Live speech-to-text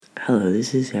Hello,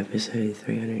 this is episode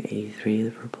 383 of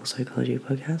the Purple Psychology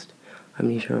Podcast. I'm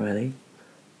Nisha Riley.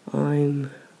 I'm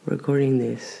recording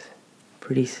this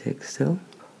pretty sick still.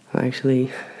 I'm actually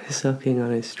sucking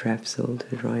on a Strepsil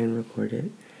to try and record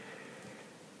it.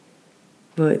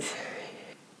 But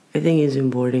I think it's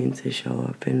important to show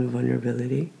up in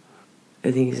vulnerability.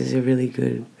 I think this is a really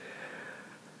good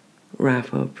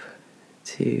wrap up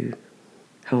to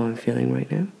how I'm feeling right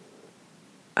now.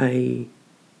 I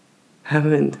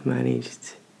haven't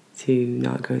managed to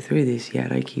not go through this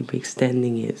yet. I keep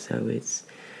extending it, so it's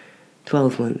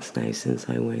 12 months now since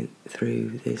I went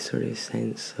through this sort of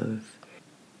sense of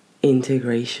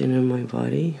integration in my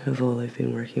body of all I've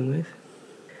been working with.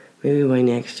 Maybe by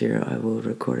next year I will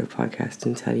record a podcast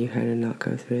and tell you how to not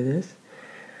go through this.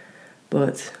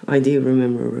 But I do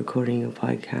remember recording a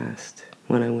podcast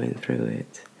when I went through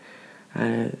it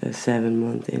at a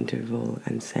 7-month interval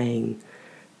and saying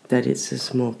that it's a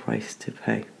small price to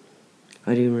pay.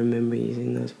 I do remember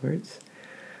using those words,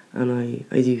 and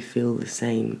I do feel the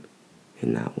same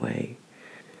in that way.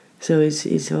 So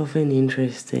it's often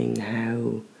interesting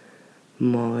how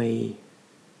my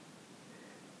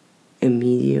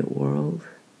immediate world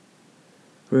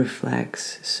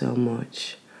reflects so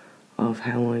much of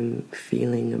how I'm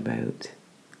feeling about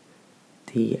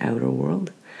the outer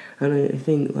world. And I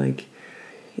think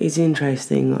it's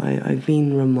interesting. I've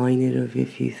been reminded of a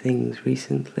few things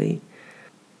recently.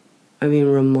 I've been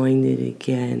reminded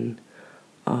again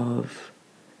of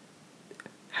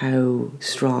how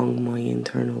strong my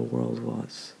internal world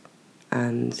was,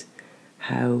 and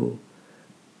how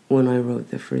when I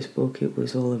wrote the first book it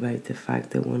was all about the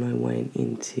fact that when I went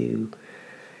into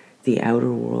the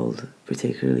outer world,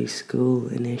 particularly school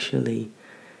initially,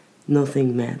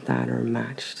 nothing met that or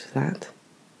matched that.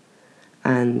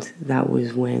 And that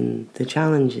was when the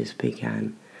challenges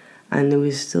began. And there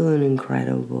was still an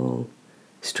incredible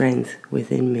strength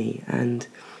within me. And,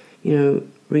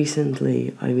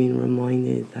 recently I've been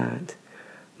reminded that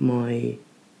my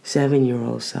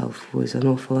 7-year-old self was an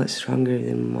awful lot stronger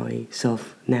than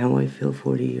myself now. I feel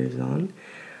 40 years on.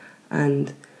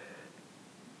 And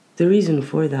the reason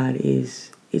for that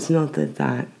is it's not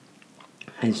that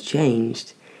has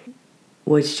changed.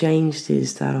 What's changed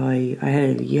is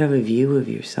that you have a view of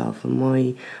yourself, and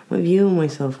my view of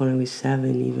myself when I was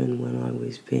 7, even when I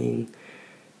was being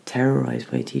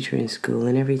terrorized by a teacher in school,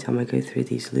 and every time I go through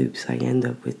these loops I end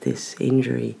up with this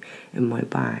injury in my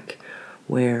back,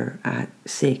 where at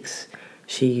 6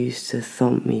 she used to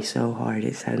thump me so hard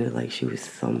it sounded like she was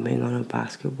thumping on a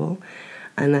basketball.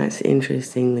 And that's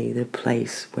interestingly the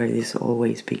place where this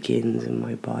always begins in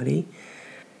my body.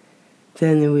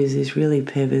 Then there was this really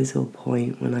pivotal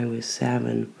point when I was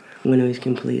 7, when I was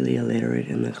completely illiterate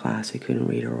in the class. I couldn't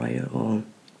read or write at all.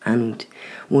 And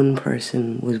one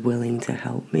person was willing to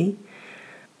help me.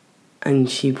 And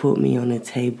she put me on a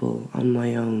table on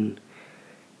my own,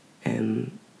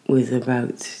 with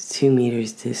about 2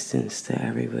 meters distance to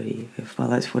everybody. Well,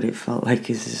 that's what it felt like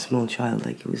as a small child.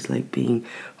 Like it was like being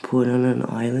put on an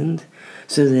island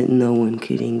so that no one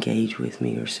could engage with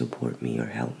me or support me or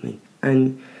help me.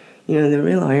 And the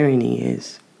real irony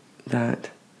is that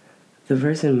the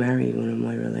person married one of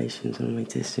my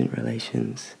distant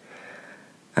relations,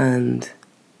 and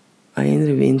I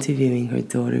ended up interviewing her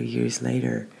daughter years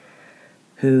later,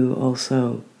 who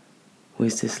also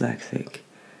was dyslexic,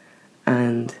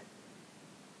 and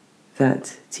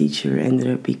that teacher ended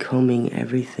up becoming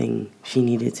everything she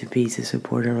needed to be to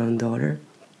support her own daughter,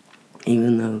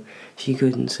 even though she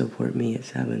couldn't support me at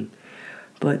 7.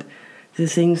 But the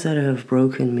things that have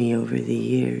broken me over the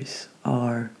years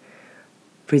are,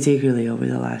 particularly over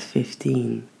the last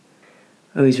 15,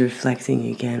 I was reflecting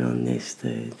again on this,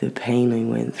 the pain I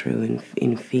went through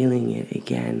in feeling it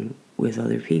again with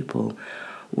other people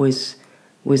was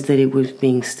that it was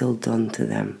being still done to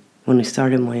them when I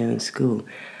started my own school.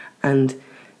 And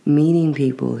meeting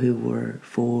people who were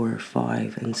 4,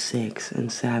 5, and 6, and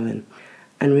 7,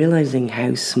 and realizing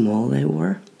how small they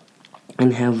were,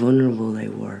 and how vulnerable they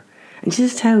were, and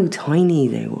just how tiny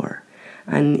they were.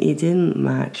 And it didn't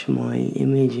match my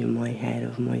image in my head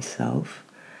of myself.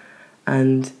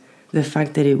 And the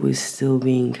fact that it was still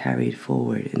being carried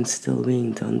forward and still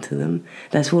being done to them,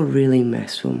 that's what really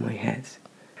messed with my head.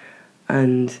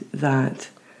 And that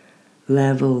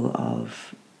level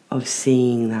of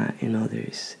seeing that in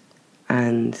others,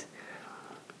 and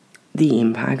the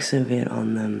impacts of it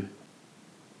on them,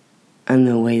 and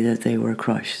the way that they were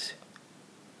crushed.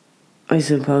 I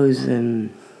suppose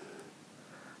I'm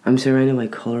surrounded by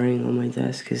colouring on my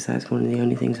desk because that's one of the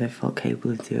only things I felt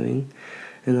capable of doing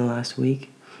in the last week.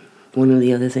 One of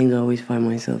the other things I always find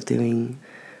myself doing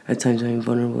at times when I'm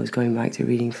vulnerable, is going back to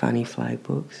reading Fanny Flagg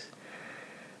books.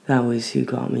 That was who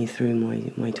got me through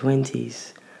my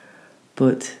 20s.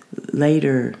 But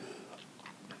later,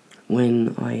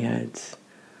 when I had,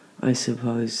 I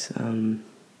suppose,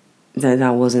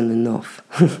 that wasn't enough.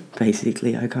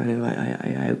 Basically, I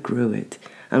outgrew it,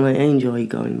 and I enjoy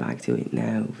going back to it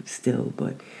now still.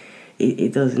 But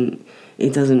it doesn't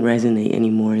resonate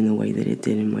anymore in the way that it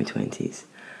did in my 20s,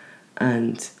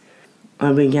 and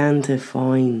I began to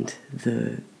find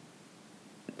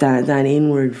that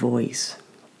inward voice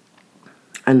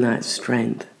and that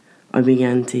strength. I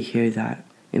began to hear that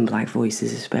in black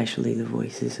voices, especially the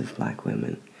voices of black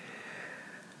women.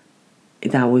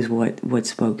 That was what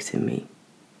spoke to me,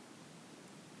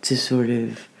 to sort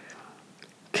of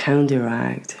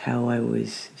counteract how I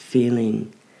was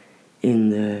feeling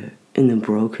in the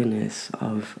brokenness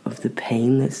of the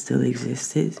pain that still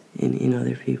existed in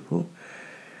other people.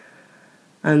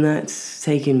 And that's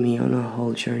taken me on a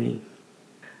whole journey.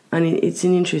 And it's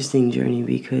an interesting journey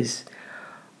because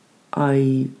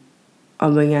I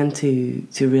began to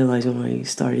realize when I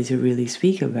started to really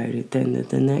speak about it then that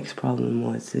the next problem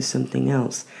was there's something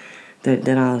else that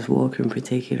Alice Walker in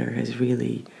particular has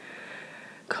really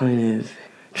kind of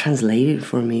translated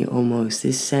for me, almost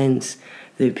this sense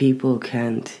that people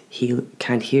can't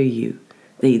hear you.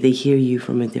 They hear you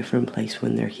from a different place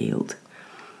when they're healed.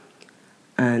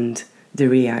 And the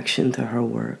reaction to her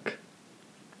work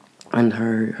and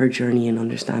her journey in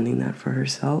understanding that for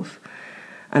herself,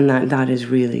 and that has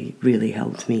really, really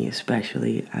helped me,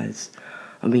 especially as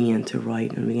I began to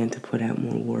write and began to put out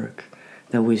more work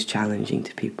that was challenging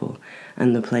to people,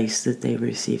 and the place that they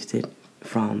received it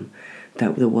from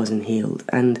that wasn't healed.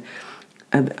 And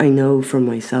I know for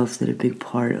myself that a big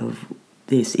part of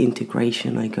this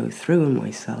integration I go through in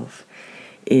myself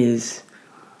is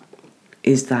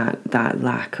that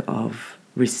lack of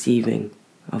receiving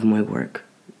of my work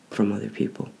from other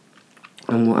people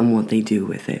and what they do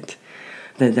with it.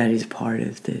 That is part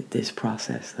of this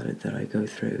process that I go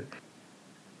through.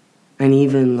 And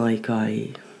even like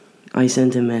I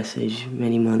sent a message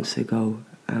many months ago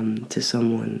to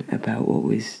someone about what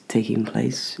was taking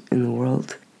place in the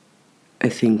world. I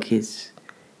think it's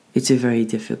a very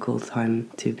difficult time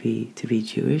to be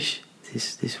Jewish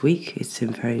this week. It's a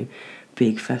very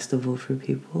big festival for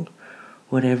people.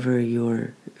 Whatever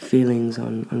your feelings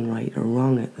on right or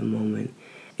wrong at the moment,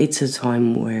 it's a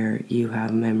time where you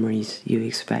have memories. You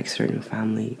expect certain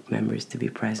family members to be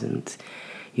present.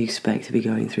 You expect to be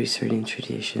going through certain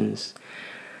traditions.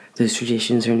 Those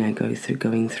traditions are now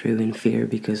going through in fear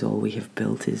because all we have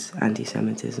built is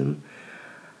anti-Semitism.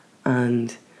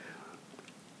 And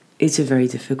it's a very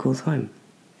difficult time.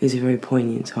 It's a very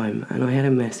poignant time. And I had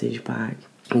a message back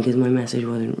because my message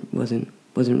wasn't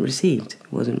received,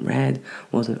 wasn't read,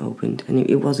 wasn't opened, and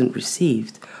it wasn't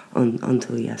received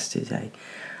until yesterday.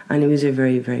 And it was a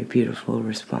very, very beautiful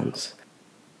response.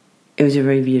 It was a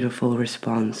very beautiful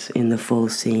response in the full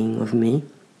seeing of me.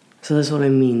 So that's what I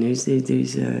mean.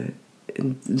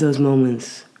 Those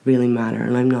moments really matter,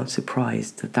 and I'm not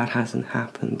surprised that hasn't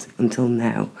happened until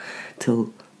now,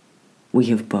 till we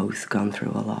have both gone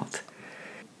through a lot.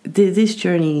 This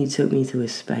journey took me to a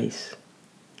space,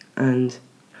 and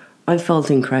I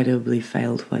felt incredibly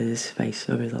failed by this space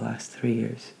over the last 3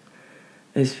 years.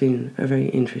 It's been a very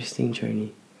interesting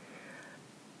journey.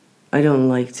 I don't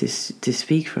like to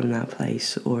speak from that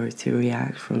place or to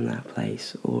react from that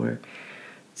place or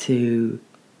to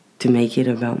make it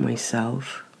about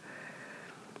myself.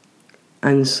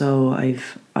 And so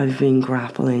I've been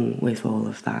grappling with all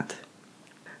of that.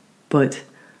 But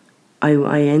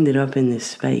I ended up in this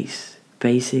space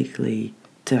basically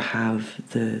to have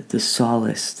the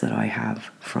solace that I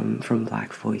have from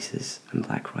black voices and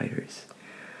black writers.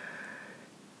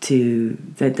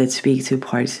 That speak to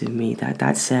parts of me, that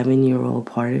 7-year-old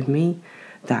part of me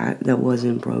that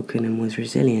wasn't broken and was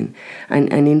resilient.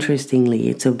 And interestingly,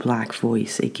 it's a black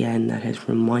voice again that has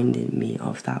reminded me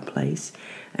of that place.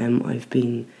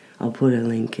 I'll put a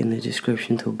link in the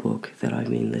description to a book that I've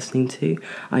been listening to.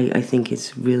 I think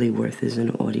it's really worth as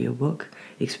an audiobook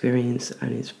experience,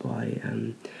 and it's by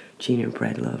Gina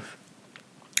Breedlove.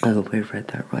 I hope I've read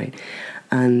that right.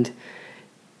 And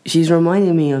she's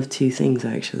reminded me of two things,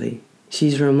 actually.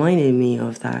 She's reminded me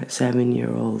of that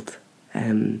 7-year-old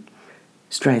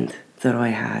strength that I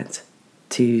had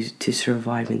to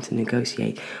survive and to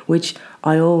negotiate, which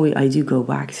I do go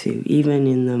back to, even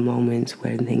in the moments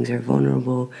when things are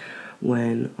vulnerable,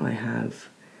 when I have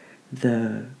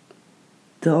the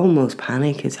almost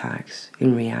panic attacks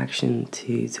in reaction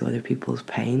to other people's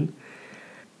pain.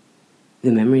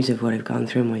 The memories of what I've gone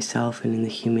through myself and in the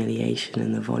humiliation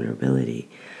and the vulnerability.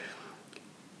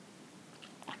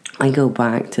 I go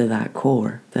back to that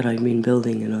core that I've been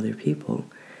building in other people,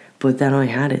 but that I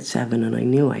had at 7 and I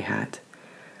knew I had.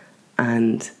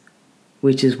 And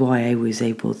which is why I was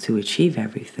able to achieve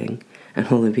everything. And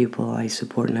all the people I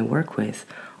support and I work with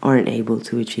aren't able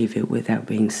to achieve it without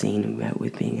being seen and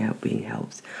without being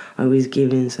helped. I was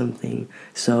given something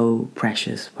so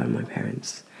precious by my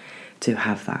parents to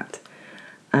have that.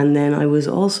 And then I was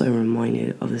also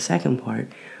reminded of the second part,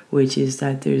 which is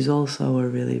that there's also a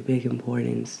really big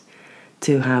importance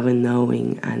to have a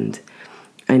knowing and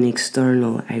an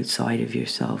external outside of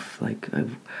yourself, like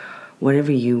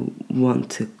whatever you want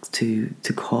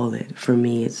to call it. For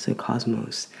me, it's the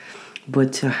cosmos.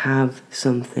 But to have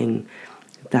something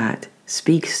that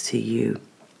speaks to you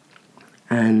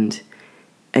and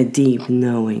a deep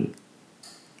knowing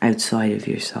outside of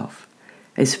yourself,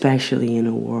 especially in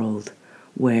a world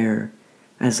where,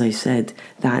 as I said,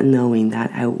 that knowing, that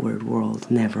outward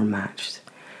world never matched.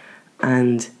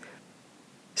 And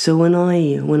so when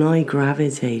I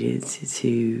gravitated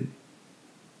to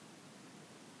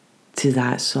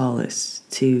that solace,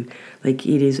 to, like,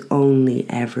 it is only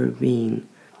ever been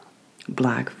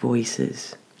black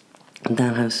voices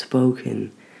that have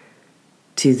spoken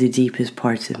to the deepest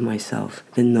parts of myself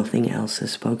that nothing else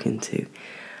has spoken to.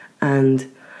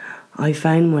 And I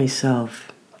found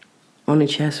myself on a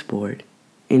chessboard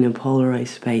in a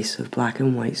polarized space of black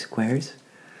and white squares.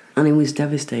 And it was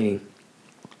devastating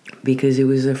because it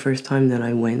was the first time that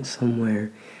I went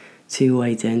somewhere to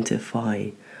identify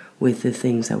with the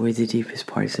things that were the deepest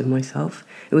parts of myself.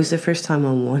 It was the first time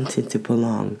I wanted to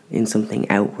belong in something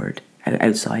outward,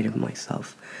 outside of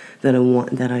myself, that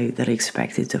I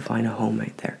expected to find a home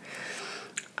out there.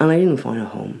 And I didn't find a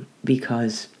home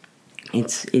because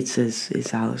it's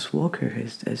as Alice Walker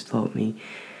has taught me,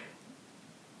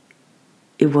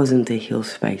 it wasn't a heal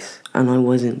space, and I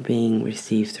wasn't being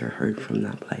received or heard from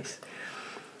that place.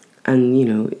 And, you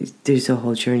know, there's a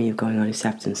whole journey of going on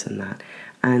acceptance in that.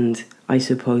 And I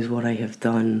suppose what I have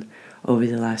done over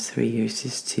the last 3 years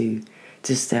is to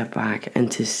step back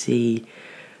and to see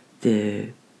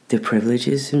the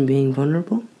privileges in being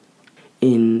vulnerable,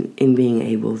 in being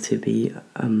able to be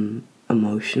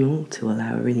emotional, to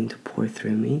allow everything to pour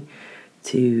through me,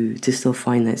 to still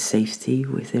find that safety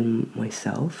within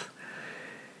myself.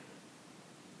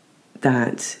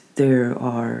 That there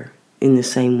are, in the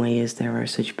same way as there are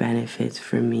such benefits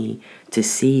for me to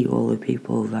see all the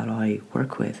people that I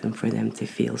work with and for them to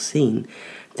feel seen,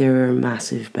 there are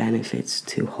massive benefits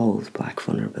to hold black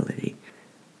vulnerability.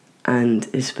 And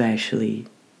especially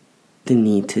the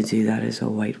need to do that as a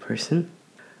white person.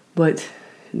 But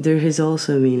there has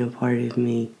also been a part of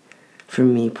me, for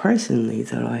me personally,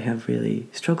 that I have really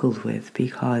struggled with,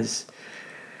 because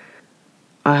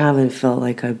I haven't felt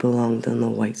like I belonged in the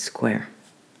white square.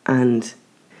 And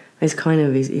it's kind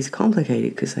of, it's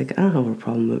complicated because, like, I don't have a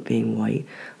problem with being white.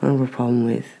 I don't have a problem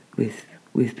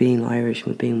with being Irish,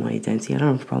 with being my identity. I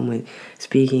don't have a problem with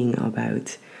speaking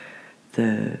about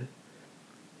the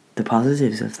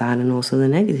positives of that and also the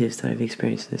negatives that I've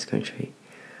experienced in this country.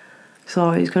 So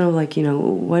it's kind of like, you know,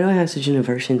 why do I have such an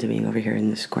aversion to being over here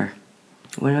in this square?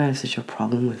 Why do I have such a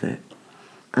problem with it?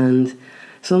 And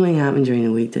something happened during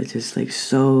the week that just, like,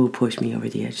 so pushed me over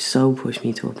the edge, so pushed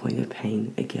me to a point of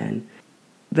pain again.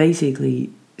 Basically,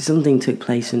 something took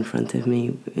place in front of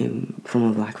me from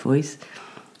a black voice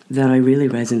that I really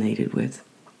resonated with,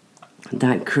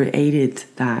 that created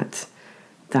that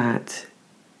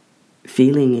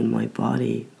feeling in my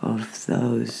body of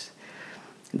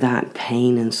that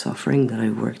pain and suffering that I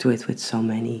worked with so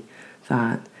many,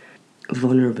 that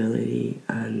vulnerability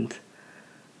and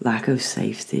lack of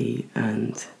safety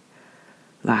and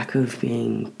lack of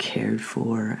being cared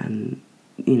for, and,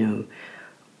 you know,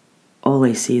 all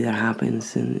I see that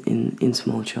happens in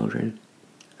small children,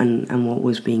 and what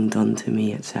was being done to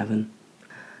me at 7.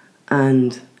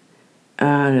 And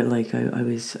like I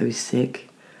was sick,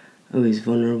 I was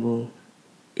vulnerable.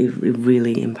 It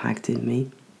really impacted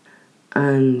me.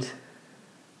 And it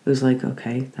was like,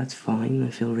 okay, that's fine. I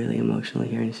feel really emotional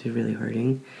here and this is really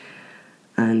hurting.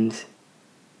 And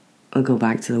I'll go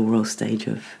back to the world stage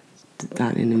of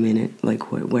that in a minute,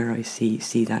 like where I see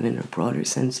that in a broader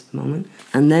sense at the moment.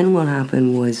 And then what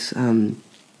happened was,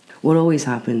 what always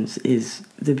happens is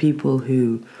the people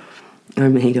who are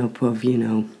made up of, you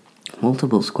know,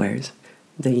 multiple squares,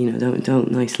 they, you know,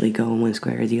 don't nicely go in one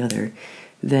square or the other,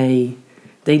 they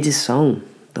disown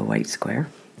the white square,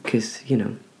 because, you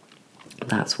know,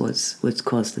 that's what's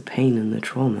caused the pain and the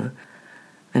trauma.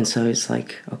 And so it's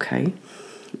like, okay.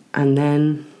 And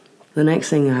then the next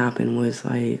thing that happened was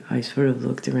I sort of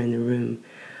looked around the room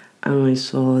and I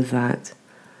saw that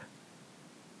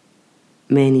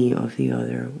many of the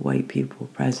other white people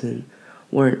present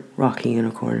weren't rocking in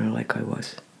a corner like I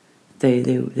was. They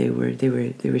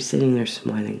were sitting there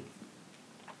smiling.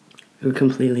 They were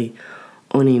completely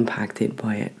unimpacted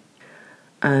by it.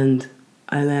 And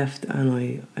I left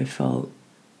and I felt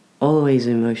all the ways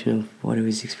of emotion of what I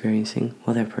was experiencing,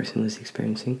 what that person was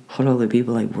experiencing, what all the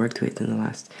people I worked with in the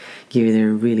last year,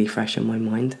 they're really fresh in my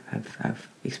mind, I've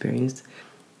experienced.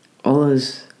 All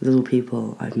those little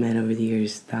people I've met over the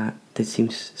years that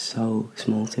seems so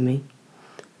small to me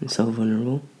and so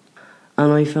vulnerable.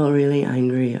 And I felt really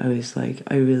angry. I was like,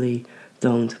 I really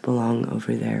don't belong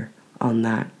over there on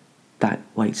that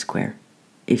white square.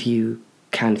 If you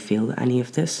can't feel any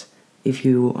of this, if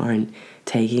you aren't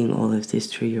taking all of this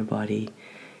through your body,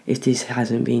 if this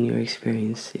hasn't been your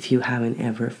experience, if you haven't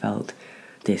ever felt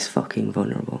this fucking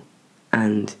vulnerable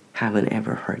and haven't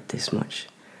ever hurt this much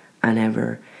and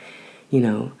ever,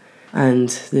 and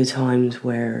the times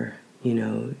where,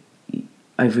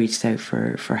 I've reached out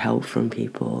for help from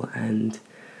people and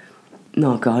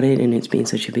not got it, and it's been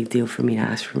such a big deal for me to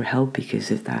ask for help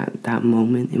because of that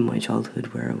moment in my childhood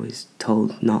where I was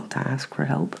told not to ask for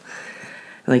help.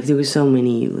 Like, there was so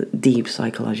many deep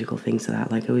psychological things to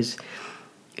that. Like, it was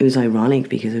ironic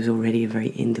because I was already a very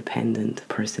independent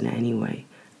person anyway,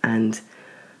 and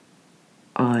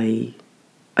I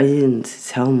didn't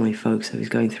tell my folks I was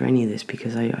going through any of this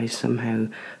because I somehow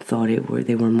thought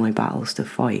they were my battles to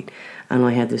fight, and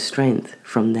I had the strength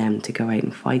from them to go out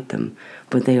and fight them.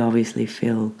 But they obviously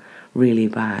feel really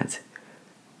bad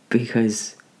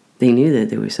because they knew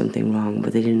that there was something wrong,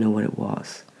 but they didn't know what it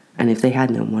was. And if they had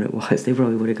known what it was, they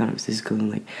probably would have gone up to school and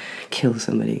like kill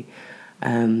somebody,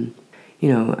 and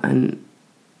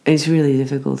it's really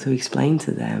difficult to explain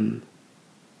to them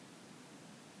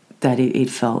that it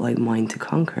felt like mine to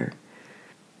conquer.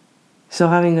 So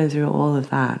having gone through all of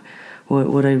that,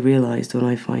 what I realised when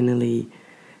I finally,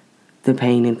 the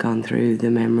pain had gone through,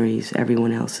 the memories,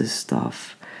 everyone else's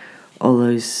stuff, all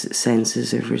those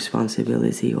senses of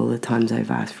responsibility, all the times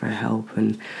I've asked for help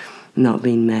and not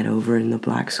being met over in the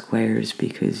black squares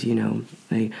because,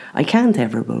 I can't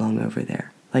ever belong over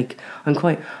there. Like, I'm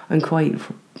quite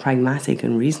pragmatic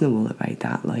and reasonable about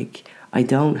that. Like, I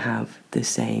don't have the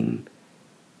same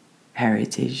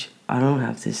heritage. I don't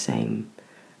have the same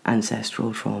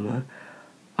ancestral trauma.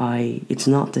 It's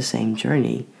not the same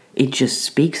journey. It just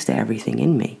speaks to everything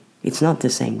in me. It's not the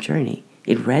same journey.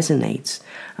 It resonates.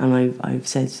 And I've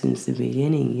said since the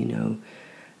beginning,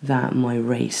 that my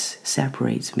race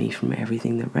separates me from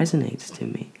everything that resonates to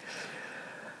me.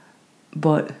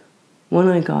 But when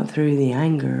I got through the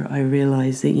anger, I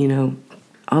realized that,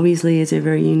 obviously it's a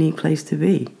very unique place to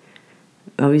be.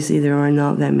 Obviously there are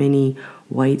not that many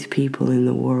white people in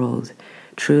the world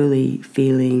truly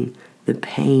feeling the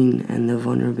pain and the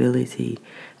vulnerability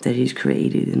that is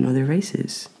created in other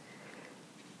races.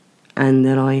 And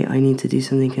that I need to do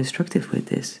something constructive with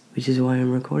this, which is why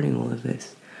I'm recording all of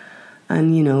this.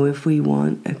 And, if we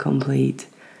want a complete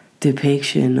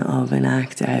depiction of an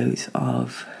act out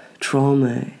of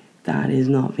trauma that is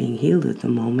not being healed at the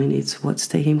moment, it's what's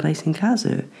taking place in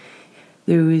Gaza.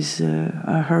 There was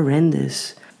a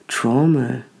horrendous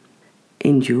trauma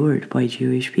endured by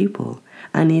Jewish people,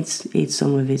 and it's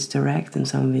some of it's direct and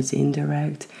some of it's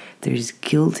indirect. There's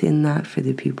guilt in that for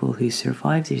the people who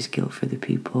survived. There's guilt for the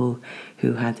people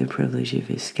who had the privilege of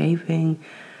escaping.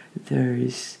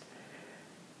 There's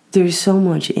so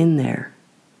much in there,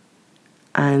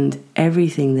 and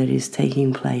everything that is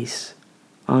taking place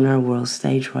on our world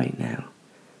stage right now,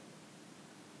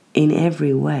 in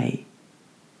every way,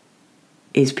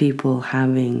 is people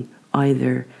having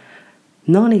either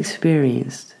not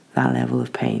experienced that level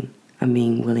of pain and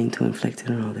being willing to inflict it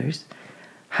on others,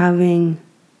 having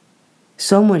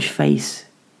so much face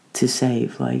to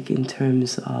save, like in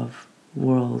terms of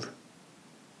world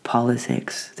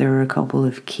politics. There are a couple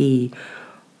of key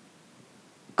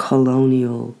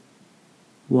colonial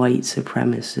white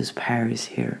supremacist powers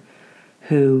here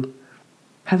who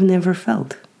have never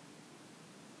felt.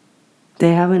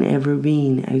 They haven't ever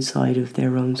been outside of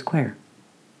their own square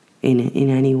in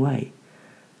any way.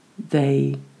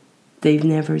 They've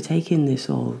never taken this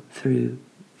all through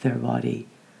their body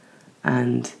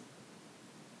and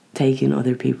taken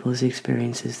other people's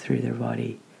experiences through their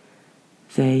body.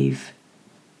 They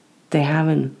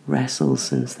haven't wrestled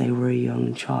since they were a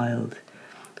young child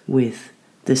with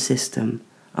the system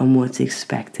and what's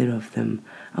expected of them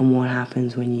and what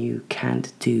happens when you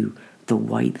can't do the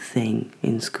white thing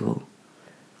in school.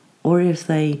 Or if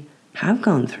they have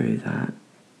gone through that,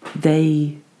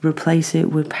 they replace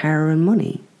it with power and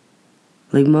money.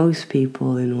 Like most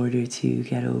people, in order to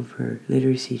get over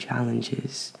literacy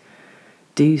challenges,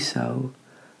 do so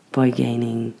by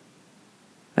gaining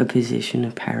a position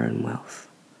of power and wealth,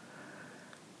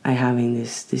 and having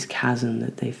this chasm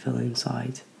that they feel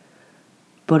inside.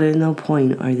 But at no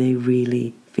point are they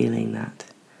really feeling that.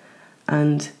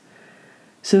 And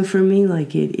so for me,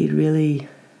 like it really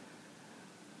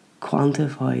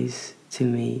quantifies to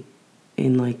me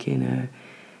in a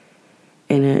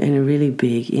really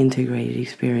big integrated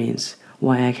experience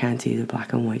why I can't do the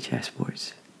black and white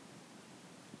chessboards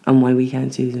and why we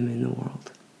can't do them in the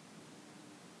world.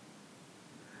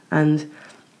 And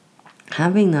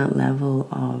having that level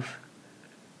of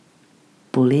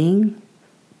bullying,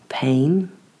 pain,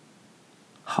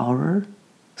 horror,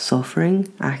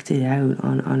 suffering acted out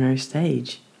on our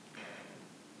stage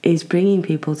is bringing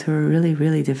people to a really,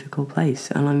 really difficult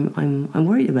place. And I'm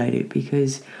worried about it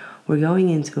because we're going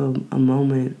into a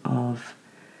moment of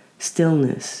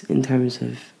stillness in terms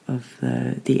of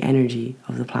the energy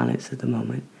of the planets at the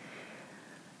moment.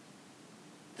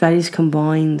 That is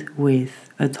combined with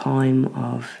a time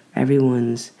of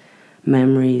everyone's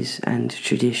memories and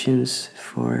traditions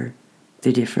for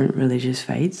the different religious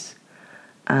faiths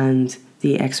and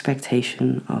the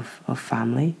expectation of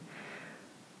family,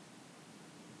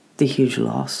 the huge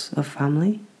loss of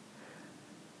family,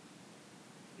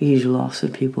 the huge loss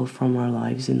of people from our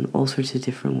lives in all sorts of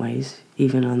different ways,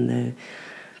 even on the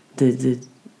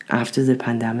after the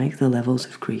pandemic, the levels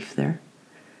of grief there.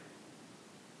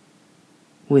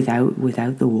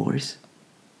 Without the wars.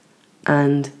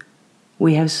 And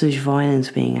we have such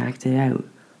violence being acted out.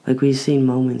 Like we've seen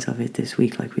moments of it this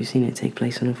week, like we've seen it take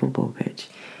place on a football pitch.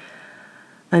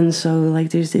 And so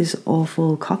like there's this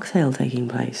awful cocktail taking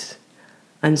place.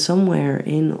 And somewhere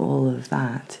in all of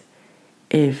that,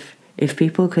 if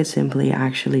people could simply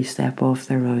actually step off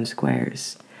their own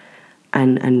squares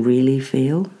and really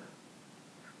feel,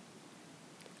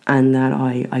 and that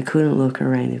I couldn't look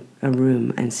around a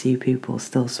room and see people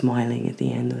still smiling at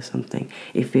the end of something.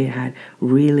 If it had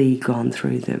really gone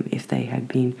through them, if they had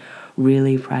been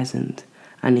really present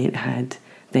and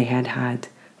they had had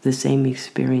the same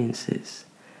experiences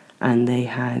and they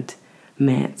had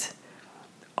met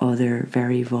other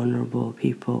very vulnerable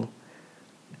people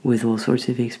with all sorts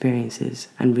of experiences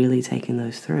and really taken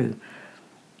those through,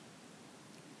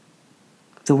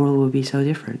 the world would be so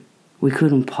different. We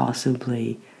couldn't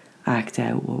possibly act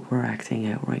out what we're acting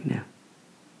out right now.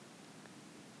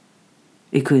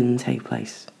 It couldn't take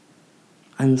place.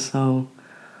 And so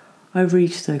I've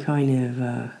reached a kind of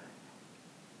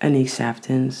an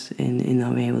acceptance in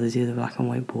not being able to do the black and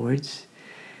white boards,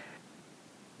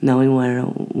 knowing where I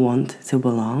don't want to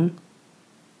belong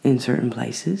in certain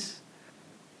places,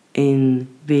 in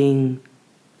being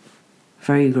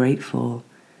very grateful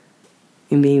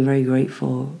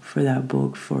for that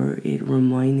book, for it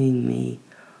reminding me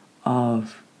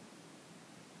of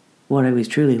what I was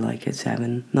truly like at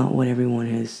 7, not what everyone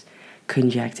has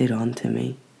conjectured onto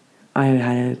me. I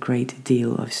had a great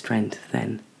deal of strength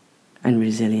then, and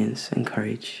resilience and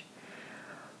courage.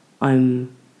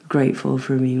 I'm grateful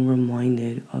for being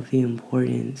reminded of the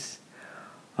importance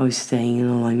of staying in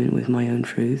alignment with my own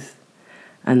truth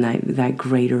and that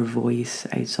greater voice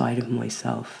outside of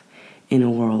myself in a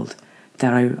world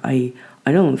that I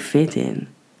don't fit in,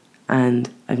 and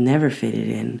I've never fitted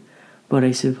in. But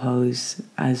I suppose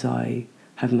as I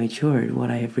have matured,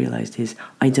 what I have realized is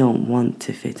I don't want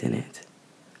to fit in it.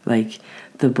 Like,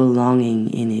 the belonging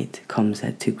in it comes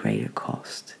at too great a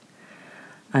cost.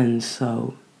 And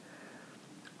so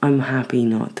I'm happy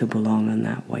not to belong on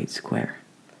that white square.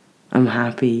 I'm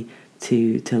happy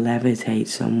to levitate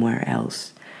somewhere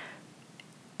else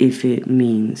if it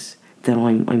means that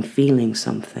I'm feeling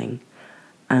something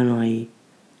and I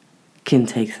can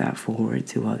take that forward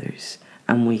to others.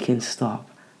 And we can stop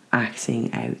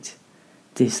acting out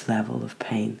this level of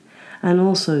pain. And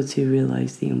also to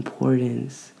realize the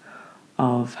importance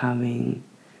of having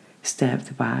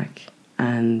stepped back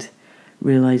and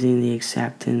realizing the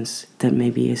acceptance that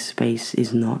maybe a space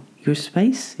is not your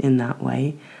space in that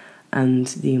way, and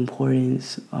the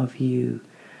importance of you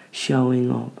showing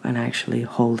up and actually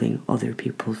holding other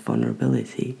people's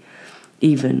vulnerability,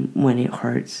 even when it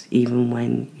hurts, even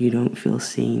when you don't feel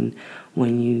seen,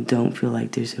 when you don't feel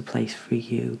like there's a place for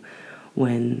you,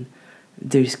 when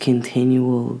there's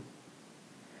continual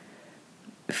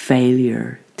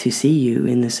failure to see you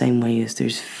in the same way as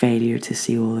there's failure to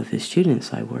see all of the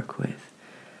students I work with.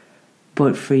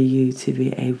 But for you to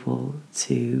be able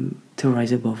to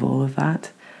rise above all of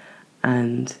that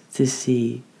and to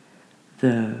see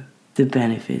the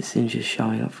benefits in just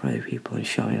showing up for other people and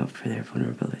showing up for their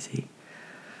vulnerability.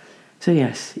 So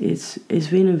yes, it's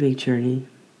been a big journey.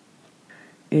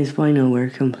 It's by nowhere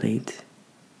complete.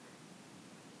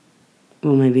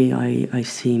 well, maybe I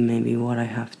see maybe what I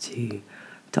have to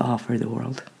offer the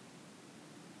world.